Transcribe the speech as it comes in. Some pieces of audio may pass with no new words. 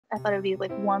I thought it would be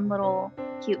like one little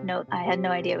cute note. I had no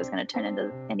idea it was going to turn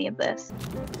into any of this.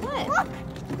 What? Look!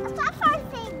 A sapphire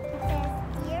thing! It says,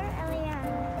 Dear Eliana.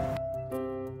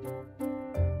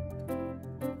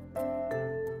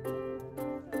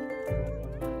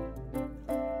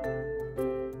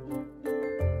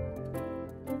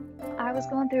 I was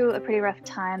going through a pretty rough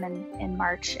time in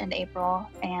March and April,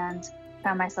 and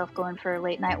found myself going for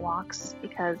late night walks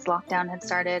because lockdown had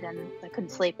started and I couldn't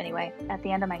sleep anyway. At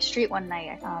the end of my street one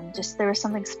night, there was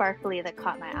something sparkly that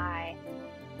caught my eye.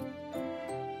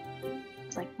 I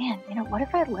was like, man, what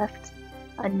if I left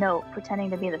a note pretending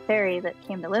to be the fairy that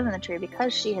came to live in the tree,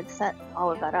 because she had set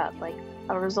all of that up, like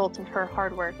a result of her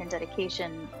hard work and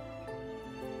dedication.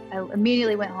 I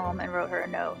immediately went home and wrote her a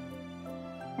note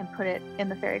and put it in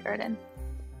the fairy garden.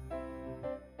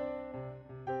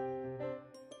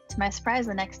 To my surprise,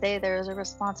 the next day there was a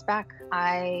response back.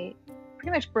 I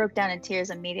pretty much broke down in tears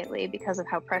immediately because of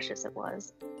how precious it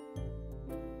was.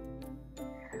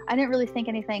 I didn't really think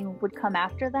anything would come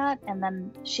after that, and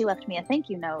then she left me a thank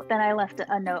you note. Then I left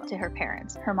a note to her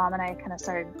parents. Her mom and I kind of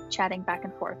started chatting back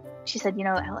and forth. She said,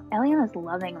 Eliana's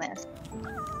loving this.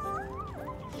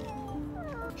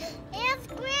 It's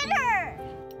glitter!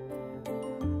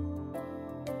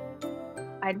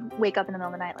 I'd wake up in the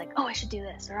middle of the night like, oh, I should do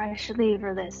this, or I should leave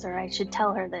her this, or I should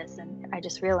tell her this. And I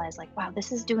just realized like, wow,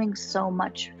 this is doing so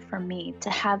much for me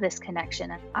to have this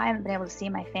connection. I haven't been able to see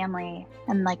my family.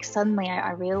 And like suddenly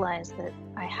I realized that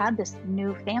I had this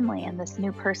new family and this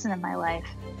new person in my life.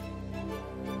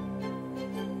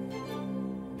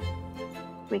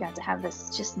 We got to have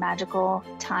this just magical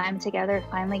time together,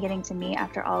 finally getting to meet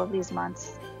after all of these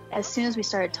months. As soon as we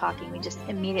started talking, we just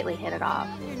immediately hit it off.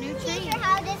 Your new Teach tree. her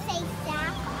how to say sapphire.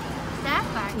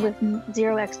 Sapphire. With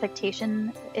zero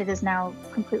expectation, it has now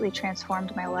completely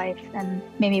transformed my life and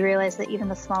made me realize that even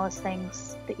the smallest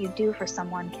things that you do for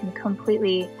someone can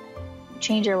completely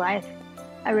change your life.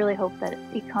 I really hope that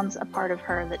it becomes a part of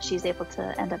her that she's able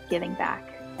to end up giving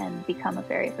back and become a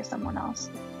fairy for someone else.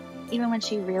 Even when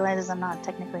she realizes I'm not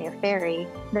technically a fairy,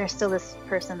 there's still this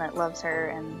person that loves her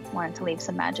and wanted to leave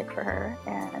some magic for her,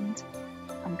 and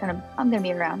I'm gonna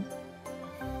be around.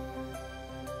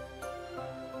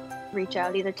 Reach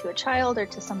out either to a child or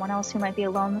to someone else who might be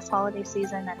alone this holiday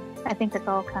season, and I think that's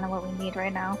all kind of what we need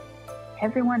right now.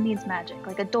 Everyone needs magic,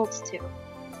 like adults too.